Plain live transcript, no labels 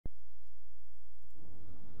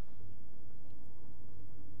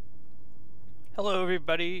Hello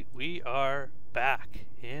everybody, we are back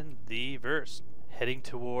in the verse, heading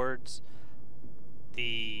towards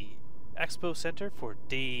the Expo Center for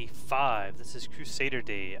day 5. This is Crusader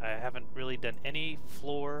Day. I haven't really done any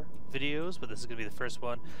floor videos, but this is going to be the first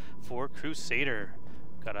one for Crusader.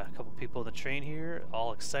 Got a couple people on the train here,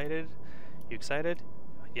 all excited. You excited?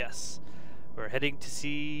 Yes. We're heading to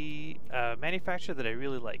see a manufacturer that I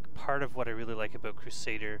really like. Part of what I really like about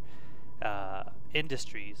Crusader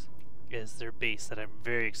Industries is their base that I'm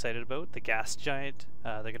very excited about. The gas giant.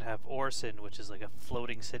 They're going to have Orison, which is like a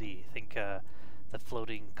floating city. I think the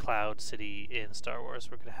floating cloud city in Star Wars.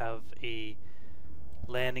 We're going to have a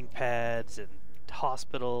landing pads and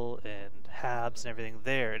hospital and hubs and everything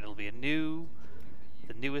there, and it'll be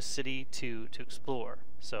the newest city to explore.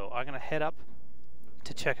 So I'm going to head up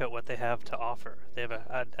to check out what they have to offer. They have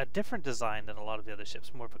a different design than a lot of the other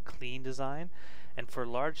ships, more of a clean design, and for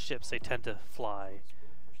large ships they tend to fly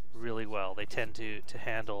really well. They tend to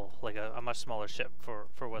handle like a much smaller ship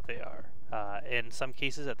for what they are. In some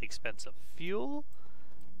cases at the expense of fuel,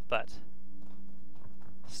 but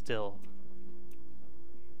still.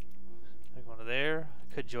 I'm going to there.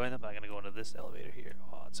 I could join them, but I'm going to go into this elevator here.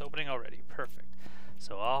 Oh, it's opening already. Perfect.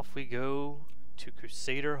 So off we go to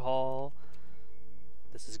Crusader Hall.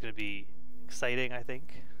 This is going to be exciting, I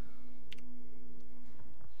think.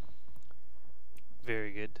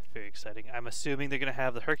 Very good, very exciting. I'm assuming they're going to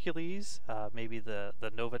have the Hercules, maybe the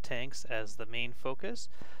Nova tanks as the main focus.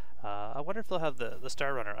 I wonder if they'll have the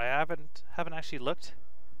Star Runner. I haven't actually looked.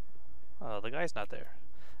 Oh, the guy's not there.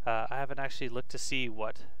 I haven't actually looked to see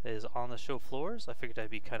what is on the show floors. I figured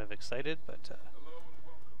I'd be kind of excited, but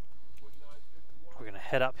we're going to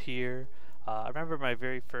head up here. I remember my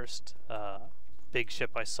very first big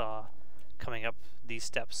ship I saw coming up these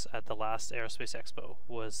steps at the last Aerospace Expo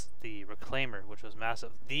was the Reclaimer, which was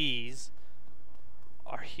massive. These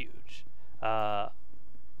are huge.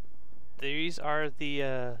 These are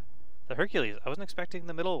the Hercules. I wasn't expecting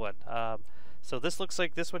the middle one. So this looks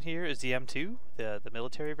like this one here is the M2, the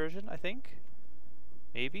military version, I think.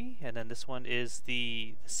 Maybe. And then this one is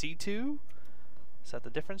the C2. Is that the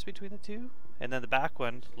difference between the two? And then the back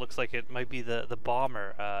one looks like it might be the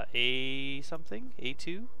bomber, A something,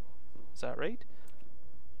 A2. Is that right?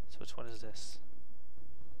 So which one is this?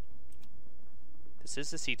 This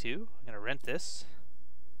is the C2. I'm going to rent this.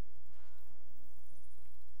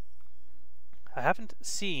 I haven't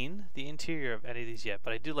seen the interior of any of these yet,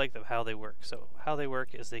 but I do like them, how they work. So how they work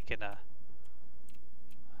is they can,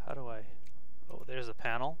 how do I, oh, there's a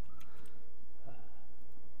panel.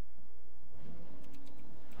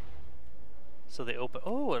 So they open,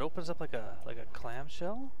 oh, it opens up like a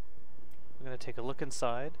clamshell. I'm going to take a look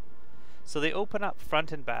inside. So they open up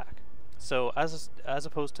front and back. So as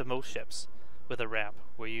opposed to most ships with a ramp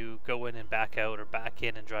where you go in and back out or back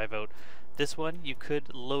in and drive out, this one you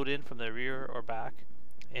could load in from the rear or back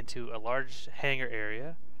into a large hangar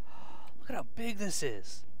area. Look at how big this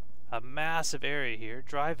is. A massive area here.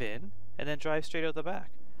 Drive in and then drive straight out the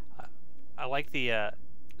back. I like the I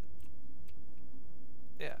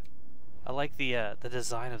like the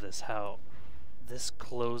design of this, how this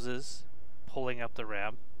closes, pulling up the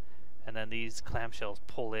ramp, and then these clamshells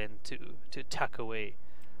pull in to tuck away.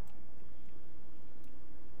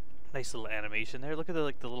 Nice little animation there. Look at the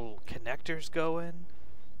little connectors going.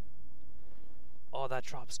 Oh, that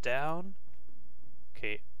drops down.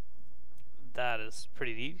 Okay, that is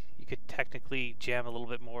pretty neat. You could technically jam a little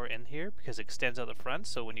bit more in here because it extends out the front.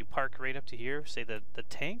 So when you park right up to here, say the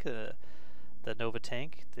tank, the Nova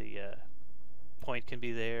tank, the point can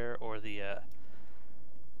be there, or the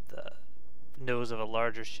nose of a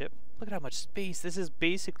larger ship. Look at how much space. This is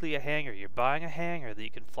basically a hangar. You're buying a hangar that you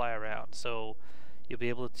can fly around. So you'll be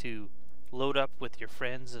able to load up with your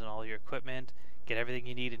friends and all your equipment, get everything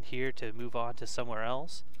you need in here to move on to somewhere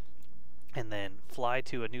else, and then fly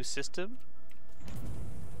to a new system.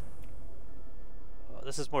 Oh,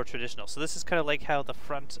 this is more traditional. So this is kind of like how the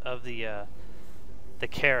front of the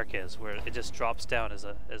Carrack is, where it just drops down as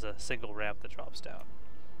a single ramp that drops down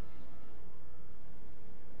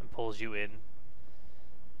and pulls you in.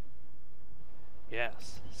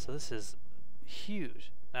 Yes, so this is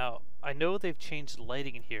huge. Now I know they've changed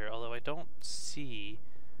lighting in here, although I don't see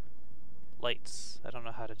lights. I don't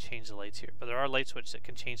know how to change the lights here, but there are light switches that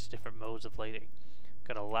can change to different modes of lighting.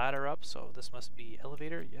 Got a ladder up, so this must be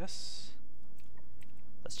elevator. Yes.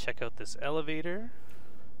 Let's check out this elevator.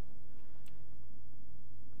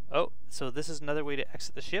 Oh, so this is another way to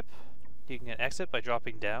exit the ship. You can exit by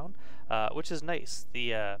dropping down, which is nice.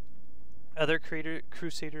 The other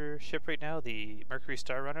Crusader ship right now, the Mercury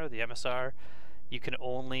Star Runner, the MSR, you can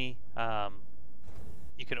only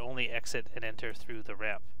you can only exit and enter through the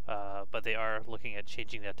ramp, but they are looking at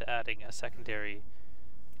changing that to adding a secondary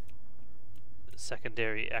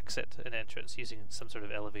exit and entrance using some sort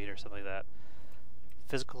of elevator or something like that.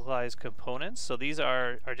 Physicalized components, so these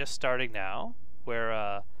are just starting now,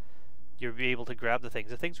 where you'll be able to grab the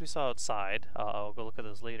things we saw outside. I'll go look at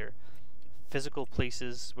those later. Physical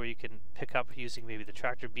places where you can pick up using maybe the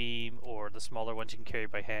tractor beam, or the smaller ones you can carry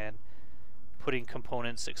by hand, putting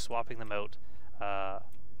components, like swapping them out.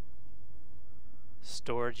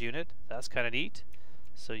 Storage unit, that's kind of neat,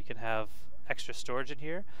 so you can have extra storage in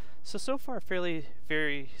here. So far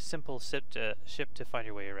very simple ship to find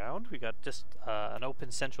your way around. We got just an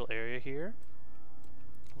open central area here,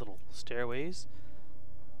 little stairways.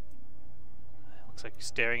 Looks like you're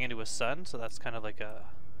staring into a sun, so that's kind of like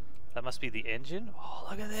that must be the engine. Oh,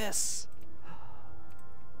 look at this!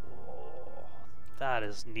 Oh, that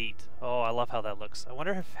is neat. Oh, I love how that looks. I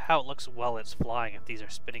wonder how it looks while it's flying, if these are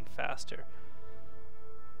spinning faster.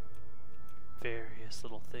 Various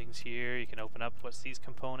little things here. You can open up what's these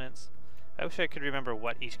components. I wish I could remember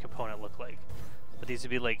what each component looked like. But these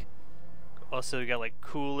would be like, also we got like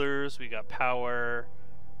coolers, we got power,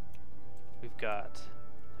 we've got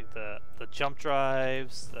like the jump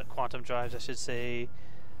drives, the quantum drives I should say,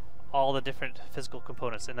 all the different physical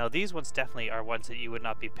components. And now these ones definitely are ones that you would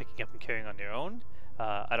not be picking up and carrying on your own.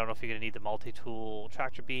 I don't know if you're going to need the multi-tool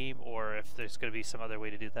tractor beam, or if there's going to be some other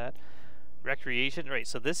way to do that. Recreation, right,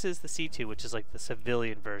 so this is the C2, which is like the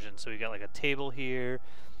civilian version. So we got like a table here,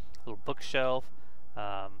 a little bookshelf,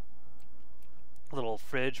 little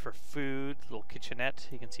fridge for food, little kitchenette.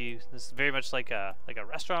 You can see this is very much like a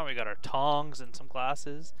restaurant. We got our tongs and some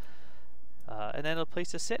glasses, and then a place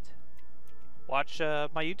to sit, watch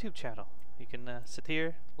my YouTube channel. You can sit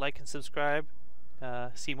here, like and subscribe,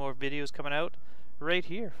 see more videos coming out right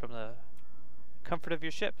here from the comfort of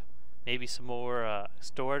your ship. Maybe some more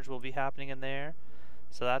storage will be happening in there.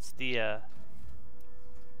 So that's the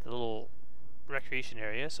little recreation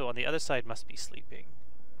area. So on the other side must be sleeping.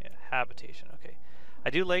 Yeah, habitation. Okay. I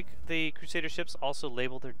do like the Crusader ships also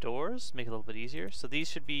label their doors, make it a little bit easier. So these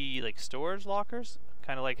should be like storage lockers,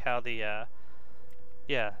 kind of like how the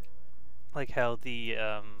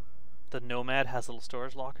the Nomad has little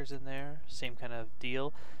storage lockers in there. Same kind of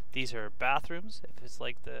deal. These are bathrooms. If it's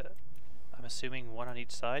like I'm assuming one on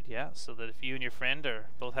each side, yeah, so that if you and your friend are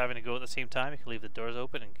both having to go at the same time, you can leave the doors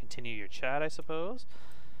open and continue your chat, I suppose,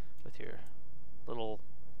 with your little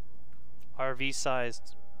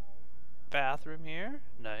RV-sized bathroom here.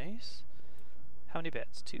 Nice. How many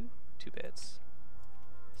beds? Two beds.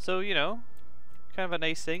 So, you know, kind of a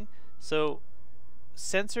nice thing. So,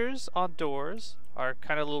 sensors on doors are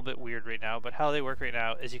kind of a little bit weird right now, but how they work right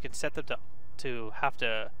now is you can set them to have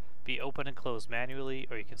to be open and closed manually,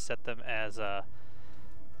 or you can set them as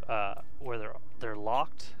where they're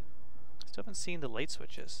locked. Still haven't seen the light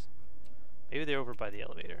switches. Maybe they're over by the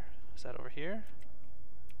elevator. Is that over here?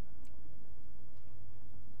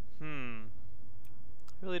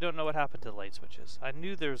 Really don't know what happened to the light switches. I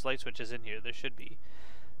knew there was light switches in here. There should be.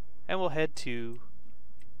 And we'll head to,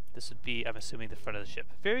 this would be, I'm assuming, the front of the ship.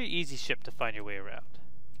 Very easy ship to find your way around.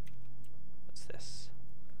 What's this?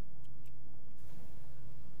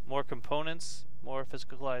 More components, more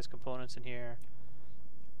physicalized components in here.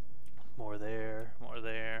 More there,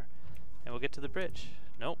 and we'll get to the bridge.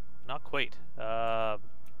 Nope, not quite. Like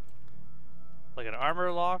an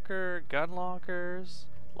armor locker, gun lockers,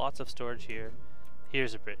 lots of storage here.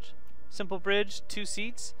 Here's a bridge. Simple bridge, 2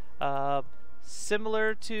 seats.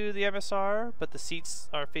 Similar to the MSR, but the seats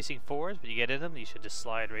are facing forwards, but you get in them, you should just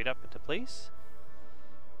slide right up into place.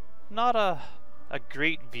 Not a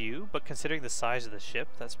great view, but considering the size of the ship,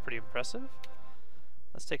 that's pretty impressive.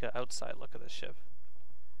 Let's take an outside look at the ship.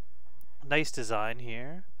 Nice design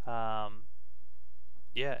here.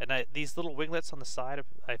 Yeah, and these little winglets on the side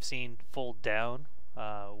I've seen fold down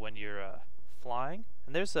when you're flying.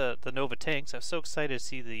 And there's the Nova tanks. I was so excited to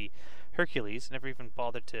see the Hercules. Never even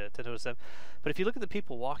bothered to notice them. But if you look at the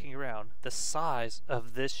people walking around, the size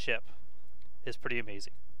of this ship is pretty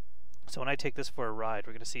amazing. So when I take this for a ride,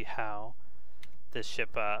 we're going to see how this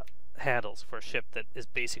ship handles for a ship that is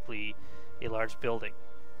basically a large building.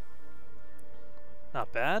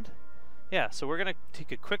 Not bad. Yeah, so we're going to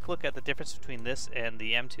take a quick look at the difference between this and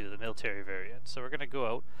the M2, the military variant. So we're going to go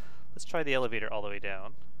out. Let's try the elevator all the way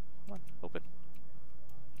down. Come on, open.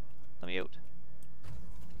 Let me out.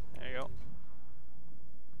 There you go.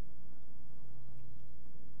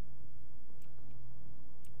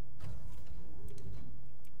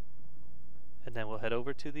 And then we'll head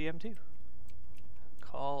over to the M2.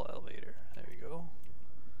 Call elevator. There we go.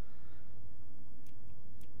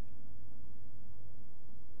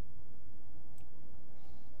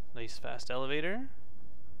 Nice fast elevator.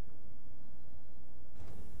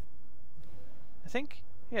 I think,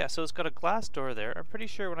 yeah, so it's got a glass door there. I'm pretty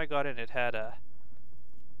sure when I got in it had a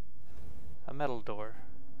metal door,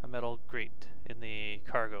 a metal grate in the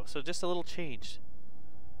cargo. So just a little change.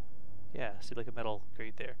 Yeah, see like a metal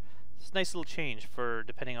grate there. It's a nice little change for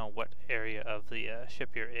depending on what area of the ship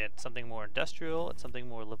you're in. Something more industrial and something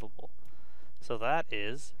more livable. So that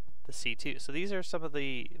is the C2. So these are some of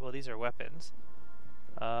the, well, these are weapons.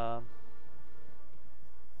 Thought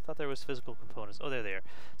there was physical components. Oh, there they are.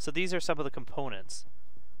 So these are some of the components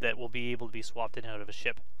that will be able to be swapped in and out of a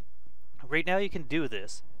ship. Right now you can do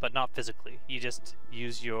this, but not physically. You just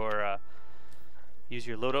use your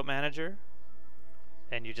loadout manager,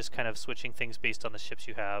 and you're just kind of switching things based on the ships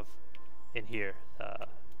you have in here.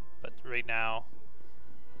 But right now,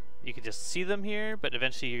 you can just see them here, but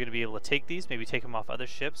eventually you're going to be able to take these, maybe take them off other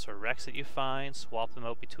ships or wrecks that you find, swap them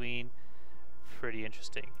out between. Pretty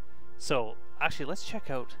interesting. So, actually, let's check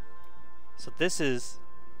out. So this is,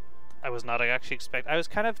 I was not actually I was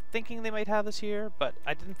kind of thinking they might have this here, but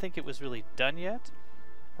I didn't think it was really done yet.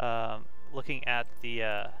 Looking at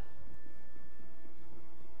the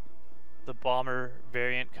bomber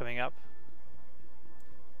variant coming up.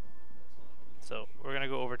 So we're gonna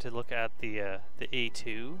go over to look at the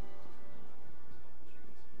A2.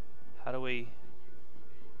 How do we?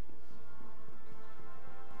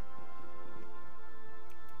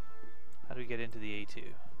 How do we get into the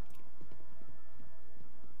A2?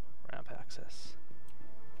 Ramp access.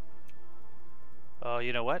 Oh,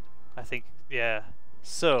 you know what? I think, yeah.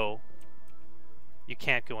 So, you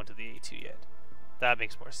can't go into the A2 yet. That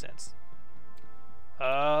makes more sense.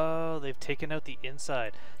 Oh, they've taken out the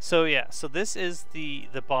inside. So yeah, so this is the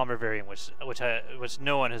bomber variant, which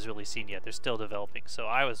no one has really seen yet. They're still developing. So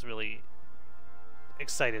I was really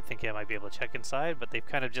excited, thinking I might be able to check inside, but they've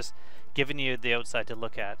kind of just given you the outside to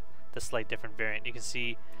look at the slight different variant. You can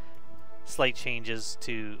see slight changes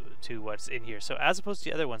to what's in here. So as opposed to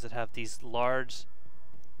the other ones that have these large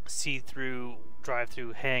see-through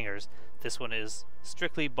drive-through hangars, this one is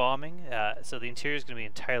strictly bombing, so the interior is going to be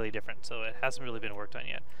entirely different, so it hasn't really been worked on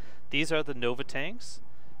yet. These are the Nova tanks.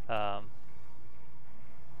 So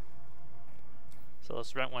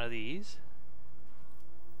let's rent one of these.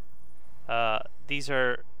 These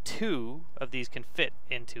are 2 of these can fit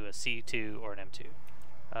into a C2 or an M2.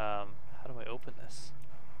 How do I open this?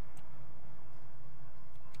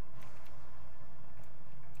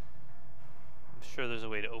 I'm sure there's a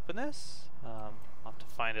way to open this. I'll have to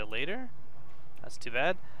find it later. That's too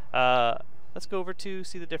bad. Let's go over to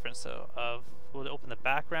see the difference though. We'll open the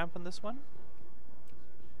back ramp on this one.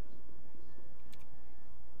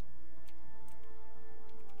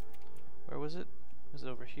 Where was it? Was it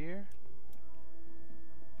over here?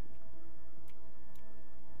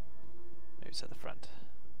 Maybe it's at the front.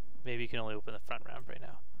 Maybe you can only open the front ramp right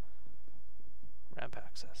now. Ramp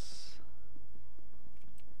access.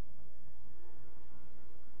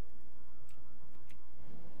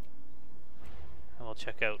 And we'll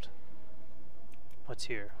check out what's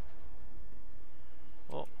here.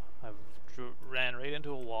 Oh, I ran right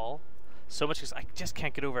into a wall. So much because I just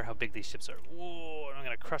can't get over how big these ships are. Whoa, I'm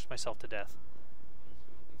going to crush myself to death.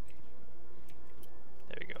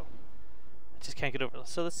 There we go. I just can't get over.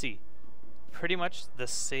 So let's see. Pretty much the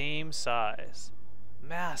same size.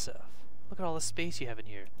 Massive. Look at all the space you have in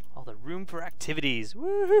here. All the room for activities.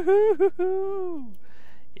 Woo-hoo-hoo-hoo-hoo.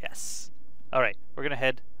 Yes. Alright, we're going to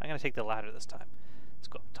head. I'm going to take the ladder this time. Let's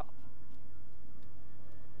go up top.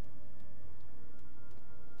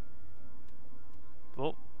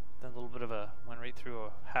 Oh, then a little bit of a went right through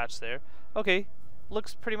a hatch there. Okay,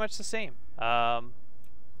 looks pretty much the same. Yeah,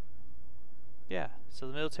 so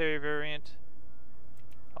the military variant,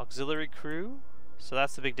 auxiliary crew. So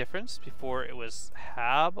that's the big difference. Before it was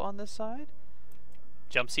HAB on this side.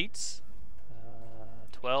 Jump seats,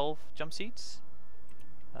 12 jump seats.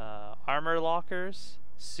 Armor lockers,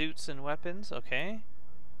 suits and weapons. Okay.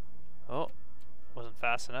 Oh, wasn't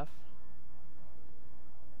fast enough.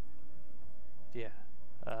 Yeah.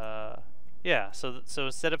 Yeah. So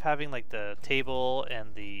instead of having like the table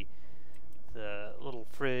and the little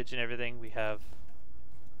fridge and everything, we have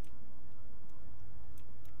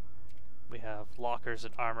lockers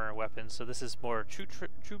and armor and weapons. So this is more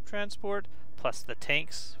troop transport plus the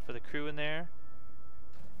tanks for the crew in there.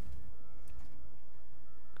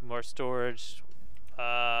 More storage.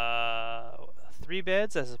 3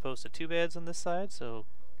 beds as opposed to 2 beds on this side. So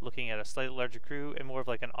looking at a slightly larger crew and more of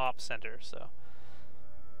like an ops center. So,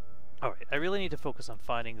 all right, I really need to focus on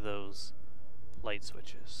finding those light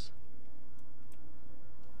switches.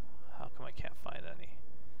 How come I can't find any?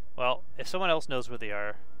 Well, if someone else knows where they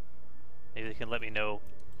are, maybe they can let me know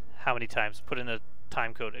how many times, put in a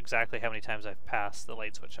time code exactly how many times I've passed the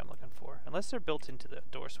light switch I'm looking for. Unless they're built into the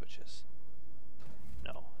door switches.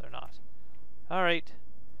 No, they're not. Alright.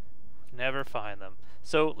 Never find them.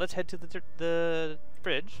 So let's head to the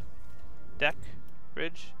bridge. Deck,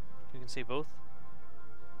 bridge. You can see both.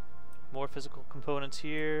 More physical components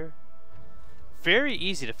here. Very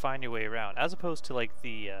easy to find your way around, as opposed to like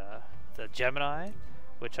the Gemini,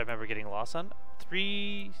 which I remember getting lost on.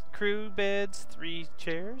 3 crew beds, 3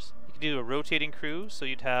 chairs. You could do a rotating crew, so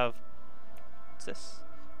you'd have, what's this?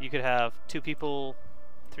 You could have 2 people,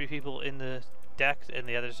 3 people in the deck, and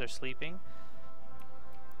the others are sleeping.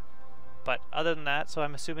 But other than that, so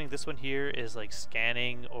I'm assuming this one here is like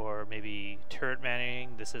scanning or maybe turret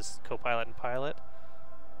manning. This is co-pilot and pilot.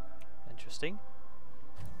 Interesting.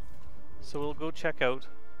 So we'll go check out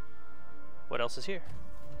what else is here.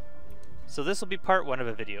 So this will be part 1 of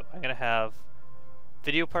a video. I'm going to have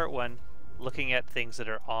video part 1 looking at things that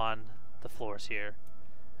are on the floors here,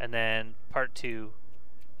 and then part 2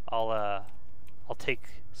 I'll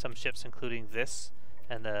take some ships, including this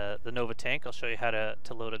and the Nova tank. I'll show you how to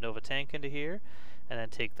load a Nova tank into here, and then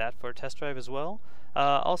take that for a test drive as well.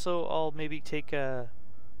 Also, I'll maybe take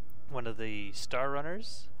one of the Star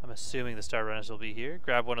Runners. I'm assuming the Star Runners will be here.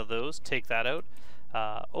 Grab one of those, take that out.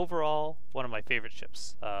 Overall, one of my favorite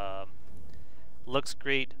ships. Looks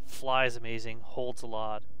great, flies amazing, holds a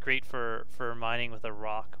lot. Great for mining with a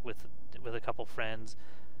rock with a couple friends.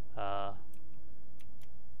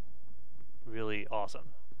 Really awesome.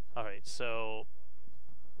 Alright, so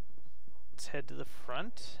let's head to the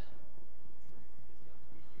front.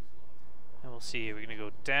 And we'll see, we're going to go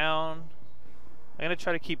down. I'm going to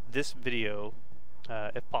try to keep this video,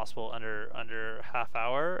 if possible, under half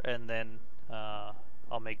hour, and then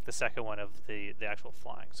I'll make the second one of the actual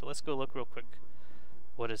flying. So let's go look real quick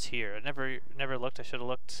what is here. I never looked. I should have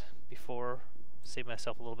looked before, save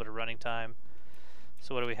myself a little bit of running time.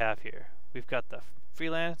 So what do we have here? We've got the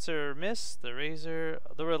Freelancer Mist, the Razor,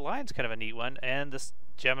 the Reliant's kind of a neat one, and this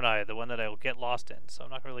Gemini, the one that I will get lost in. So I'm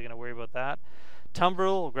not really going to worry about that.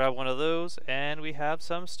 Tumbril, we'll grab one of those, and we have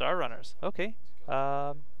some Star Runners. Okay.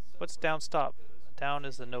 What's down stop? Down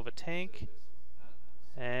is the Nova tank,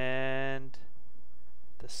 and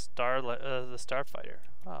the Starfighter.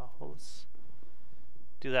 Oh, well, let's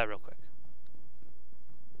do that real quick.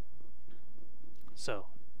 So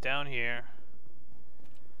down here,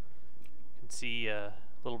 you can see a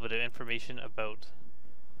little bit of information about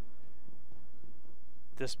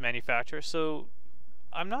this manufacturer. So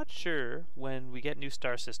I'm not sure when we get new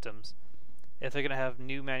star systems if they're going to have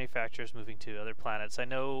new manufacturers moving to other planets. I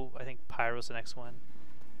think Pyro's the next one.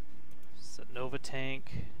 So Nova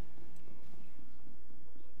tank.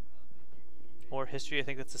 More history. I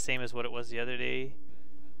think that's the same as what it was the other day.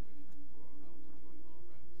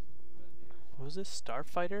 What was this?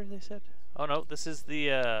 Starfighter, they said? Oh no, this is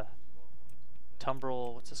the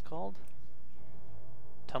Tumbril, what's this called?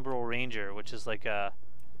 Tumbril Ranger, which is like a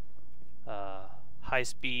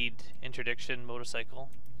high-speed interdiction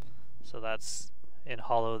motorcycle. So that's in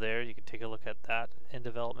hollow there. You can take a look at that in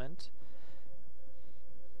development.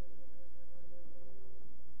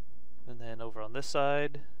 And then over on this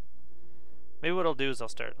side, maybe what I'll do is I'll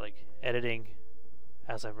start like editing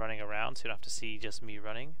as I'm running around, so you don't have to see just me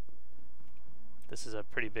running. This is a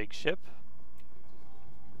pretty big ship.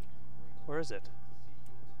 Where is it?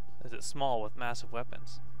 Is it small with massive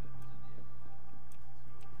weapons?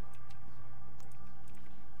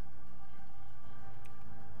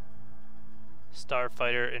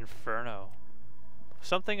 Starfighter Inferno.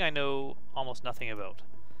 Something I know almost nothing about,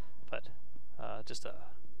 but just a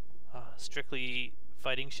strictly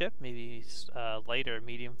fighting ship, maybe light or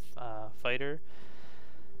medium fighter.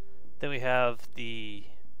 Then we have the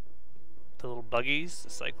little buggies, the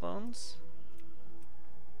Cyclones.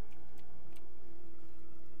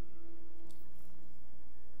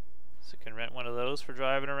 So you can rent one of those for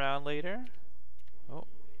driving around later. Oh,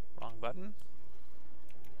 wrong button.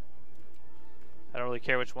 I don't really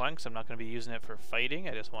care which one because I'm not going to be using it for fighting.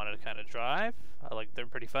 I just wanted to kind of drive. They're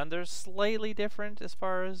pretty fun. They're slightly different as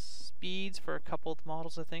far as speeds for a couple of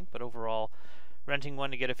models, I think, but overall, renting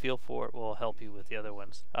one to get a feel for it will help you with the other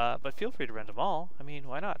ones. But feel free to rent them all. I mean,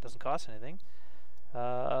 why not? It doesn't cost anything.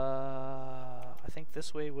 I think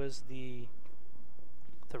this way was the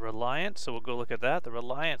Reliant, so we'll go look at that. The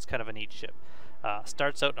Reliant's kind of a neat ship.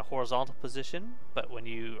 Starts out in a horizontal position, but when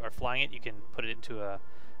you are flying it, you can put it into a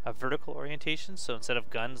vertical orientation. So instead of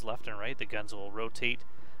guns left and right, the guns will rotate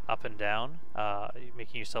up and down,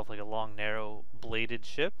 making yourself like a long, narrow, bladed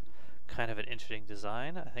ship. Kind of an interesting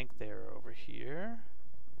design. I think they're over here.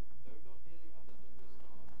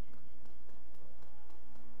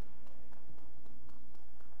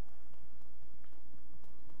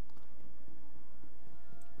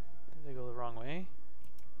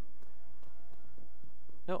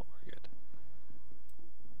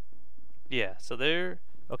 Yeah, so they're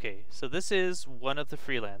okay. So this is one of the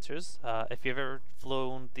freelancers. If you've ever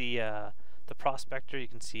flown the Prospector, you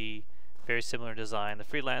can see very similar design. The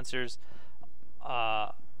freelancers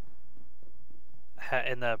and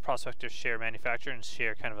the Prospectors share manufacturer and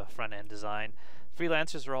share kind of a front end design.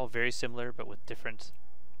 Freelancers are all very similar, but with different.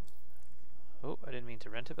 Oh, I didn't mean to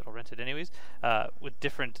rent it, but I'll rent it anyways. With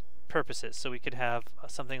different purposes. So we could have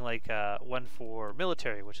something like one for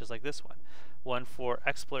military, which is like this one. One for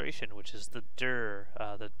exploration, which is the DUR.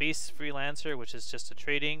 The base freelancer, which is just a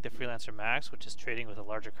trading. The freelancer max, which is trading with a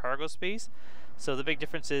larger cargo space. So the big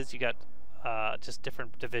difference is you got just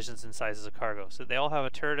different divisions and sizes of cargo. So they all have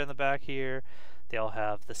a turret in the back here. They all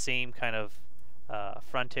have the same kind of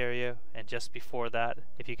front area. And just before that,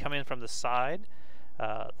 if you come in from the side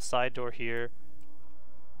door here,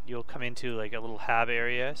 you'll come into like a little hab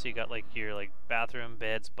area. So you got like your bathroom,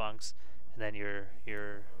 beds, bunks, and then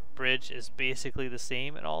your bridge is basically the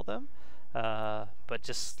same in all of them, but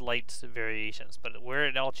just slight variations. But where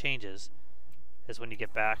it all changes is when you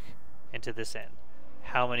get back into this end.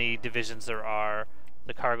 How many divisions there are,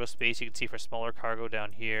 the cargo space you can see for smaller cargo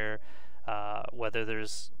down here, whether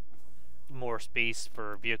there's more space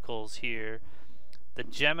for vehicles here. The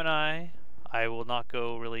Gemini, I will not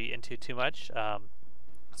go really into too much.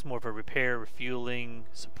 It's more of a repair, refueling,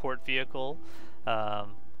 support vehicle.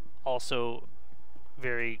 Also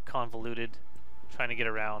very convoluted, trying to get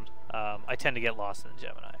around. I tend to get lost in the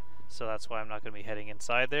Gemini, so that's why I'm not going to be heading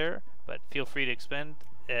inside there, but feel free to expend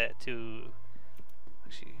to...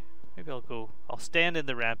 Actually, maybe I'll stand in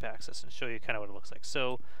the ramp access and show you kind of what it looks like.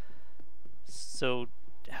 So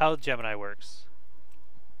how Gemini works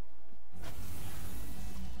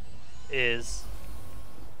is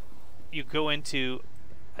you go into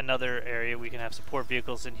another area. We can have support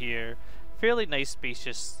vehicles in here. Fairly nice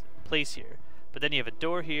spacious place here. But then you have a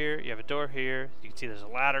door here, you have a door here, you can see there's a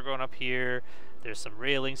ladder going up here, there's some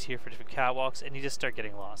railings here for different catwalks, and you just start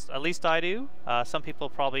getting lost. At least I do. Some people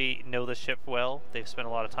probably know the ship well. They've spent a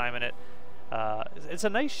lot of time in it. It's a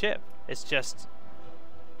nice ship. It's just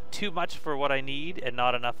too much for what I need and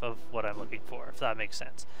not enough of what I'm looking for, if that makes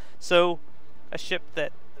sense. So a ship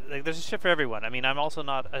that, like, there's a ship for everyone. I mean, I'm also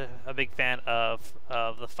not a big fan of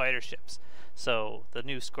the fighter ships. So the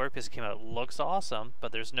new Scorpius came out, looks awesome,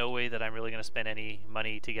 but there's no way that I'm really going to spend any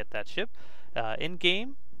money to get that ship. In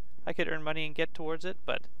game, I could earn money and get towards it,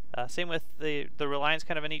 but same with the Reliance,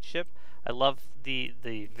 kind of a neat ship. I love the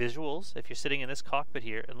visuals. If you're sitting in this cockpit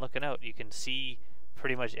here and looking out, you can see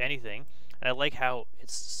pretty much anything. And I like how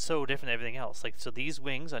it's so different than everything else. Like, so these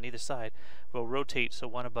wings on either side will rotate, so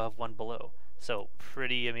one above, one below. So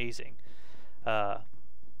pretty amazing.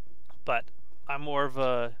 But I'm more of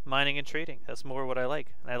a mining and trading. That's more what I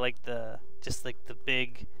like. And I like just like the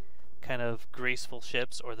big kind of graceful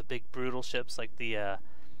ships, or the big brutal ships like the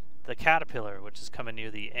Caterpillar, which is coming near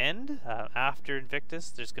the end. After Invictus,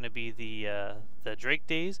 there's going to be the Drake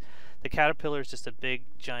days. The Caterpillar is just a big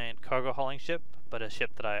giant cargo hauling ship, but a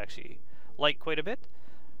ship that I actually like quite a bit.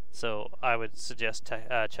 So I would suggest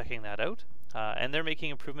checking that out. And they're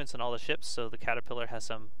making improvements on all the ships, so the Caterpillar has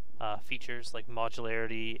some features like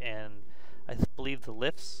modularity, and I believe the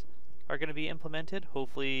lifts are going to be implemented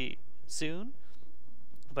hopefully soon.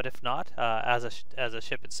 But if not, as a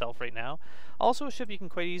ship itself right now, also a ship you can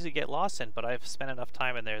quite easily get lost in, but I've spent enough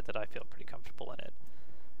time in there that I feel pretty comfortable in it.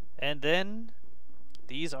 And then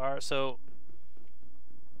these are, so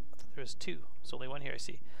I thought there was two, there's only one here I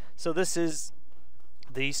see. So this is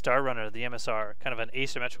the Star Runner, the MSR, kind of an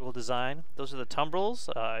asymmetrical design. Those are the tumbrils.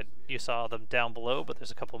 You saw them down below, but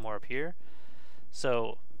there's a couple more up here.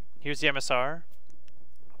 So here's the MSR,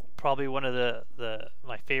 probably one of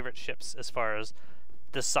my favorite ships as far as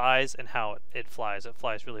the size and how it flies. It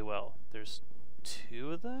flies really well. There's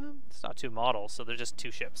two of them. It's not two models, so they're just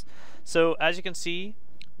two ships. So as you can see,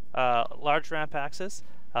 large ramp axis,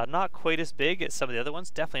 not quite as big as some of the other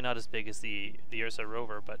ones. Definitely not as big as the Ursa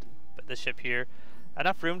rover, but this ship here,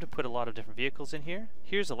 enough room to put a lot of different vehicles in here.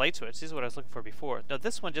 Here's a light switch. This is what I was looking for before. Now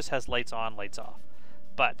this one just has lights on, lights off,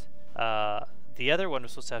 but the other one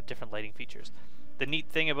was supposed to have different lighting features. The neat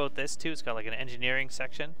thing about this too, it's got like an engineering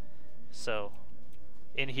section. So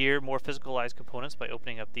in here, more physicalized components by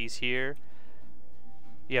opening up these here.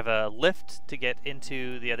 You have a lift to get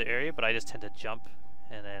into the other area, but I just tend to jump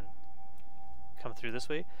and then come through this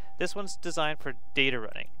way. This one's designed for data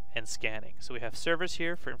running and scanning. So we have servers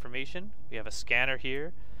here for information. We have a scanner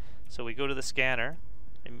here. So we go to the scanner,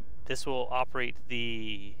 and this will operate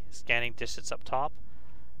the scanning dish that's up top.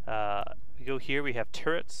 We go here, we have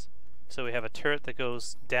turrets. So we have a turret that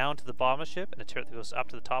goes down to the bottom of the ship and a turret that goes up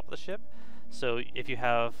to the top of the ship. So if you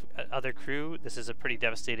have other crew, this is a pretty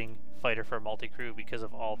devastating fighter for a multi-crew because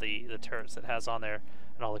of all the turrets it has on there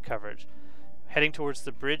and all the coverage. Heading towards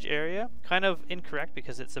the bridge area, kind of incorrect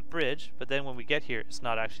because it's a bridge, but then when we get here, it's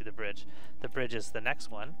not actually the bridge. The bridge is the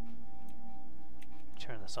next one.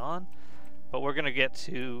 Turn this on. But we're gonna get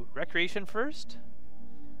to recreation first.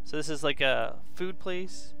 So this is like a food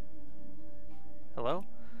place. Hello?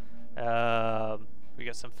 We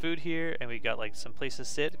got some food here, and we got like some place to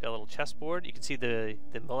sit. Got a little chessboard. You can see the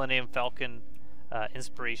Millennium Falcon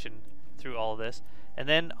inspiration through all of this. And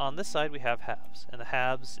then on this side we have halves, and the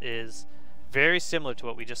halves is very similar to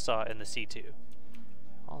what we just saw in the C2.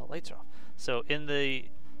 All the lights are off. So in the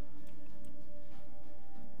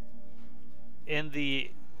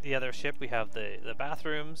other ship we have the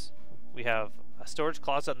bathrooms. We have a storage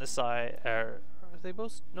closet on this side. Are they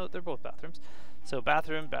both? No, they're both bathrooms. So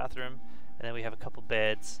bathroom, and then we have a couple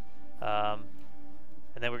beds, and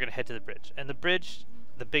then we're going to head to the bridge. And the bridge,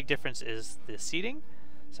 the big difference is the seating.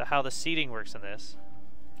 So how the seating works in this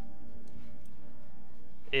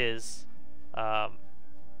is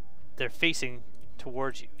they're facing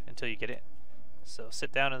towards you until you get in. So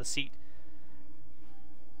sit down in the seat,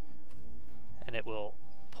 and it will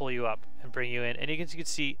pull you up and bring you in. And you can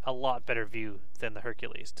see a lot better view than the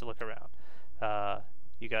Hercules to look around.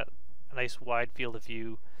 You got a nice wide field of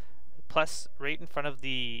view. Plus, right in front of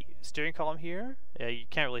the steering column here, you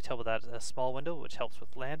can't really tell, but that's a small window, which helps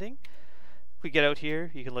with landing. If we get out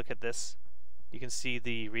here, you can look at this. You can see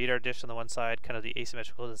the radar dish on the one side, kind of the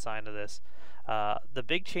asymmetrical design of this. The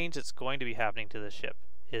big change that's going to be happening to the ship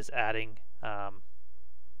is adding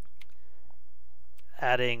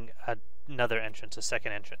another entrance, a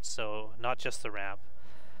second entrance, so not just the ramp.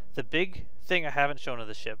 The big thing I haven't shown of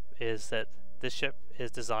the ship is that this ship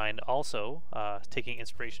is designed also, taking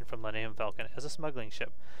inspiration from Millennium Falcon, as a smuggling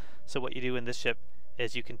ship. So what you do in this ship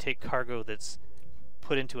is you can take cargo that's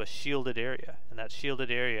put into a shielded area, and that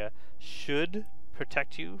shielded area should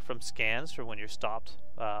protect you from scans from when you're stopped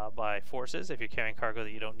by forces if you're carrying cargo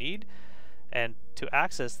that you don't need. And to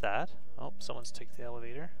access that, oh, someone's taken the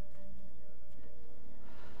elevator.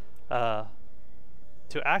 To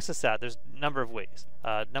access that, there's a number of ways,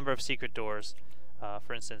 number of secret doors.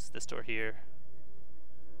 For instance, this door here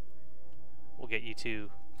will get you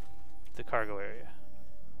to the cargo area.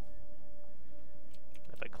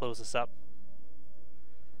 If I close this up,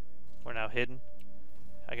 we're now hidden.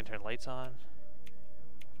 I can turn lights on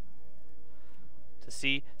to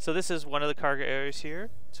see. So this is one of the cargo areas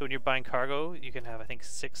here. So when you're buying cargo, you can have, I think,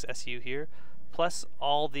 6 SU here, plus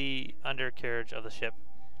all the undercarriage of the ship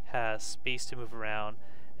has space to move around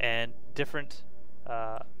and different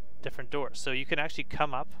doors. So you can actually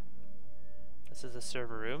come up. This is the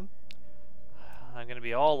server room. I'm going to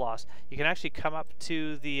be all lost. You can actually come up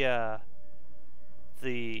to the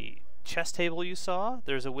chess table you saw.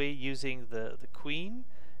 There's a way using the queen,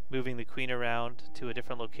 moving the queen around to a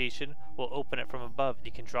different location will open it from above.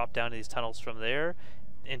 You can drop down these tunnels from there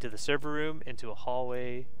into the server room, into a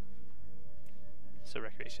hallway. So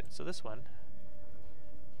recreation. So this one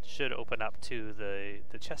should open up to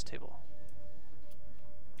the chess table.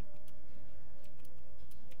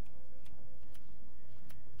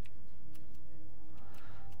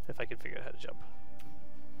 If I can figure out how to jump.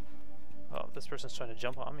 Oh, this person's trying to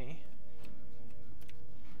jump on me.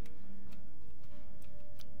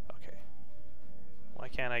 Okay. Why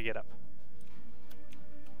can't I get up?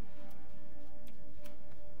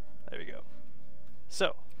 There we go.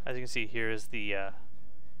 So, as you can see, here is the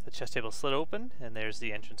chess table slid open, and there's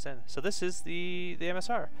the entrance in. So this is the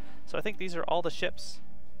MSR. So I think these are all the ships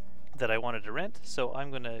that I wanted to rent. So I'm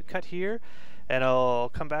going to cut here, and I'll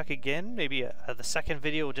come back again. Maybe the second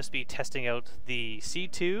video will just be testing out the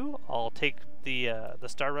C2. I'll take the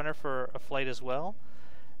Star Runner for a flight as well,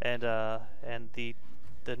 and the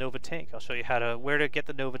Nova tank. I'll show you where to get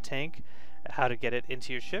the Nova tank, how to get it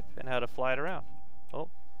into your ship, and how to fly it around. Oh,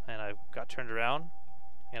 and I got turned around.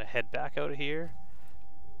 I'm gonna head back out of here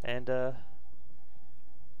and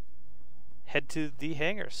head to the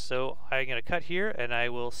hangars. So I'm gonna cut here, and I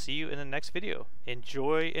will see you in the next video.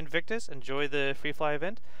 Enjoy Invictus, enjoy the free fly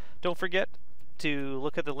event. Don't forget to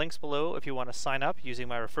look at the links below if you want to sign up using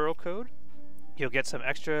my referral code. You'll get some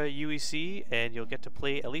extra UEC, and you'll get to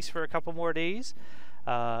play at least for a couple more days,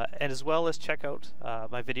 and as well as check out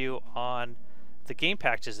my video on the game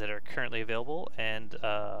packages that are currently available, and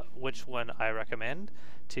which one I recommend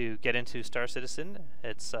to get into Star Citizen.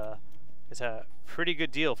 It's a pretty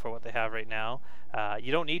good deal for what they have right now.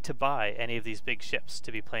 You don't need to buy any of these big ships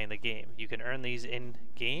to be playing the game. You can earn these in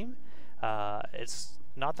game. It's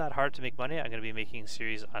not that hard to make money. I'm going to be making a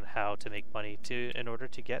series on how to make money in order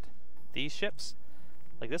to get these ships.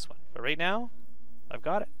 like this one. But right now, I've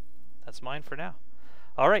got it. That's mine for now.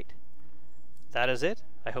 Alright, that is it.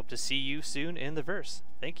 I hope to see you soon in the verse.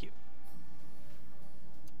 Thank you.